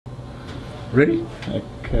Ready?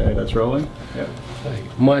 Okay, that's rolling. Yep.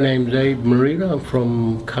 My name's Abe Muriata. I'm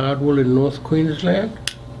from Cardwell in North Queensland.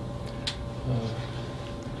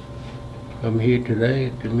 I'm here today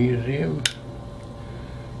at the museum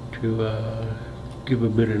to give a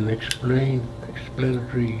bit of an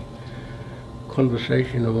explanatory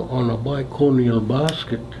conversation on a bicorneal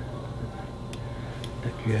basket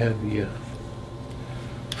that you have here.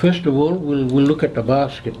 First of all, we'll look at the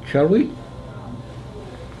basket, shall we?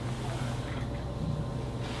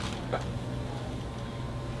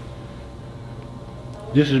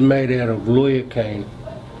 This is made out of lawyer cane,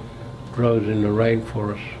 grows in the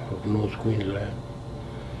rainforest of North Queensland.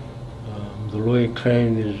 The lawyer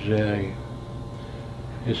cane is a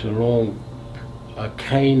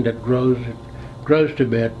cane that grows to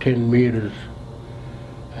about 10 meters,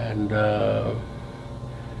 and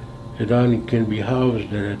it only can be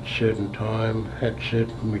harvested at a certain time, at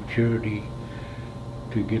certain maturity,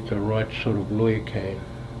 to get the right sort of lawyer cane.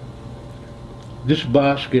 This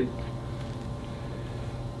basket,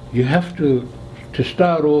 you have to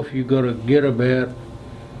start off, you've got to get about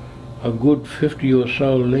a good 50 or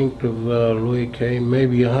so length of lawyer cane,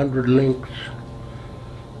 maybe 100 lengths,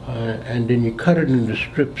 and then you cut it into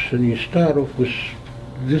strips, and you start off with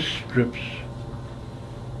this strips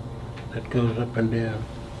that goes up and down.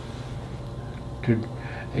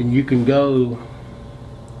 And you can go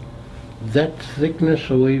that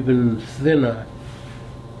thickness or even thinner,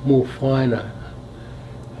 more finer,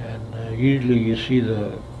 and usually you see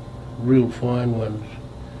the real fine ones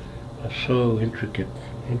are so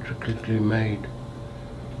intricately made.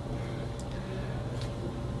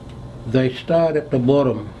 They start at the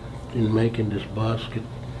bottom in making this basket.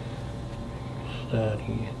 Start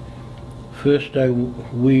here. First I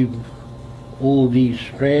weave all these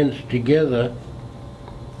strands together,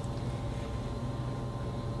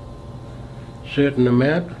 certain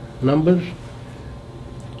amount, numbers,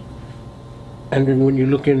 and then when you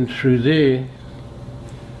look in through there,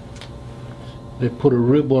 they put a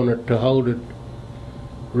rib on it to hold it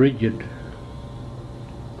rigid.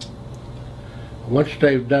 Once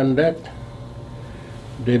they've done that,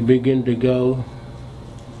 they begin to go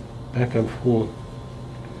back and forth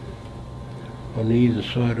on either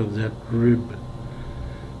side of that rib.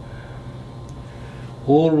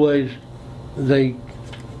 Always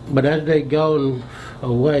but as they go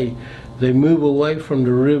away, they move away from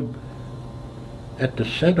the rib at the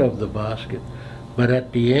center of the basket, but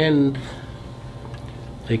at the end,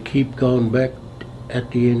 they keep going back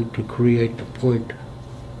at the end to create the point.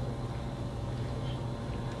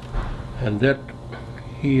 And that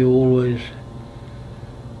he always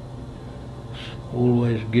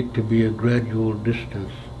get to be a gradual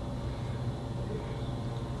distance.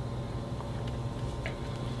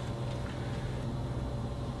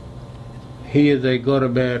 Here they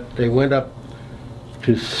went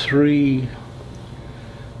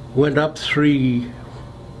up three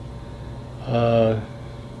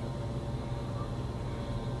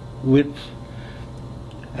width,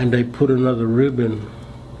 and they put another rib in,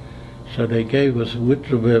 so they gave us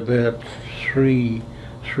width of about three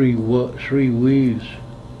weaves,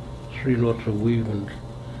 three lots of weaving.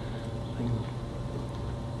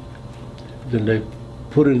 Then they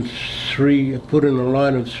put in a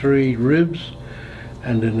line of 3 ribs,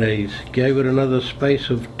 and then they gave it another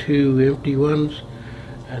space of 2 empty ones,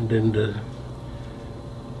 and then the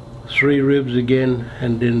 3 ribs again,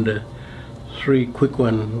 and then the 3 quick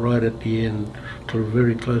one right at the end,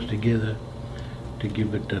 very close together, to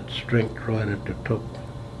give it that strength right at the top.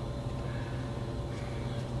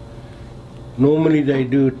 Normally they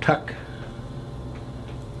do a tuck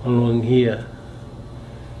along here,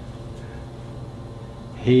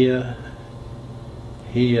 here,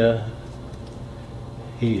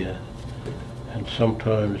 and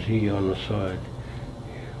sometimes here on the side.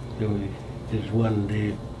 There's one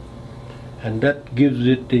there, and that gives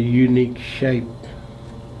it the unique shape.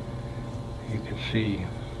 You can see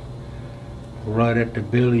right at the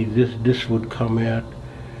belly, this would come out,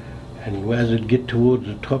 and as it get towards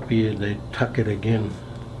the top here, they tuck it again,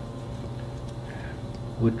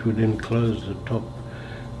 which would then close the top.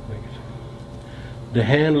 The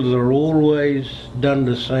handles are always done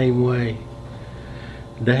the same way.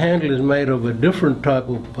 The handle is made of a different type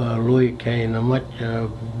of lawyer cane, a much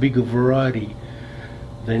bigger variety.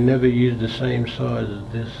 They never use the same size as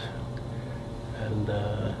this, and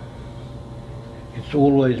it's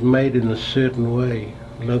always made in a certain way,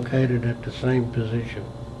 located at the same position,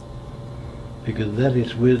 because that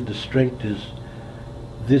is where the strength is.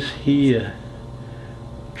 This here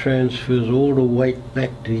transfers all the weight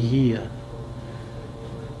back to here,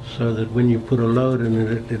 so that when you put a load in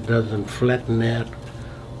it, it doesn't flatten out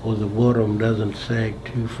or the bottom doesn't sag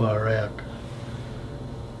too far out.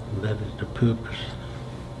 And that is the purpose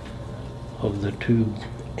of the tube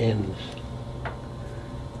ends.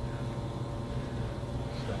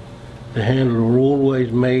 The handle are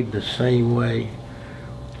always made the same way,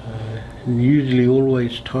 and usually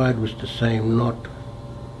always tied with the same knot.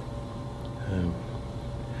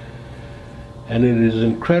 And it is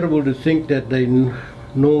incredible to think that they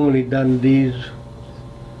normally done these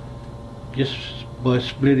just by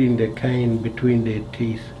splitting the cane between their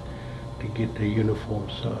teeth to get the uniform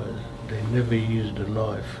size. They never used a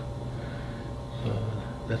knife. So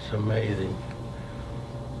that's amazing.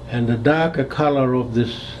 And the darker color of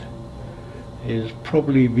this is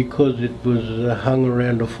probably because it was hung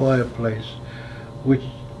around a fireplace, which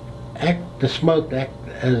the smoke act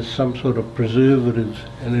as some sort of preservative,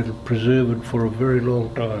 and it'll preserve it for a very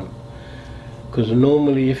long time. Because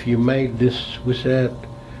normally if you made this without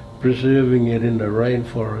preserving it in the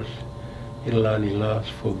rainforest, it'll only last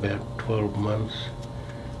for about 12 months,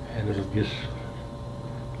 and it'll just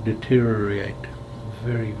deteriorate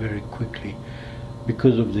very, very quickly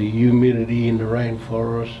because of the humidity in the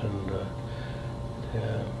rainforest and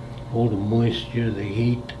all the moisture, the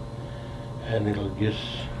heat, and it'll just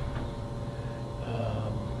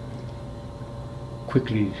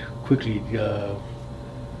quickly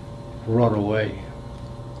rot away.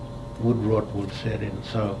 Wood rot will set in.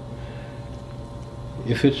 So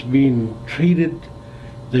if it's been treated,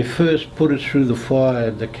 they first put it through the fire,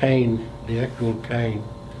 the cane, the actual cane.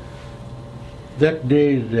 That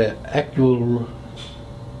there is the actual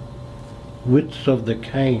width of the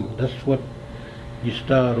cane. That's what you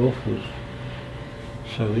start off with.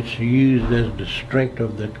 So it's used as the strength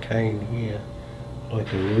of that cane here, like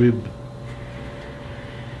a rib.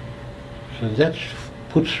 So that's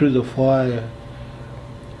put through the fire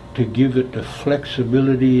to give it the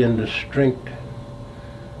flexibility and the strength,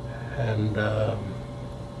 and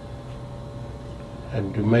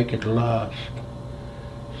to make it last.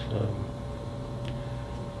 So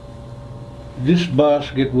this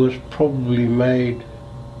basket was probably made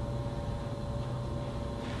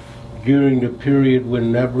during the period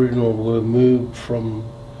when Aboriginal were moved from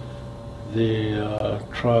the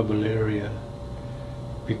tribal area,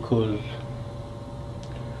 because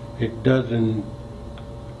it doesn't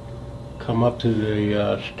come up to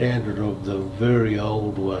the standard of the very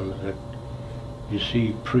old ones that you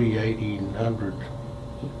see pre-1800,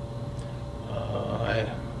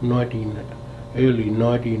 early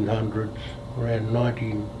 1900s, around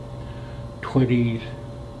 1920s,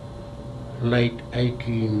 late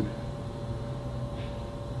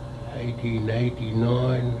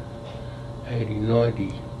 1889,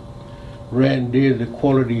 1890. Around there the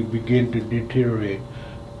quality began to deteriorate,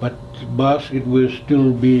 but the basket was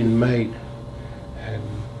still being made,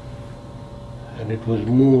 and it was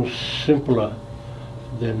more simpler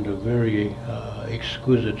than the very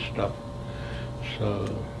exquisite stuff. So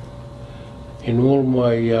in all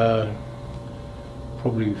my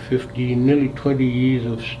probably 15, nearly 20 years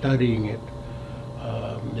of studying it,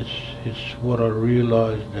 it's what I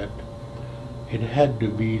realized, that it had to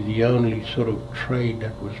be the only sort of trade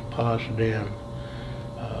that was passed down,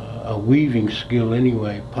 a weaving skill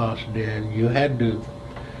anyway, passed down.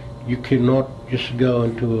 You cannot just go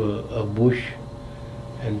into a bush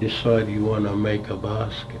and decide you want to make a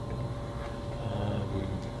basket.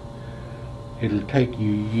 It'll take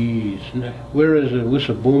you years. Whereas with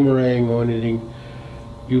a boomerang or anything,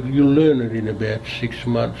 you'll learn it in about 6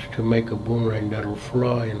 months to make a boomerang that'll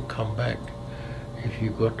fly and come back if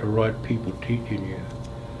you've got the right people teaching you.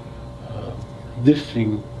 This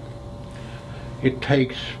thing, it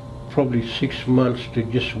takes probably 6 months to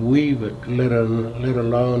just weave it, let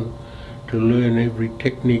alone to learn every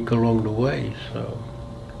technique along the way. So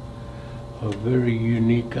a very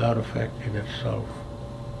unique artifact in itself.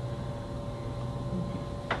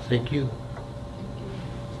 Thank you.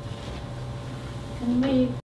 Can we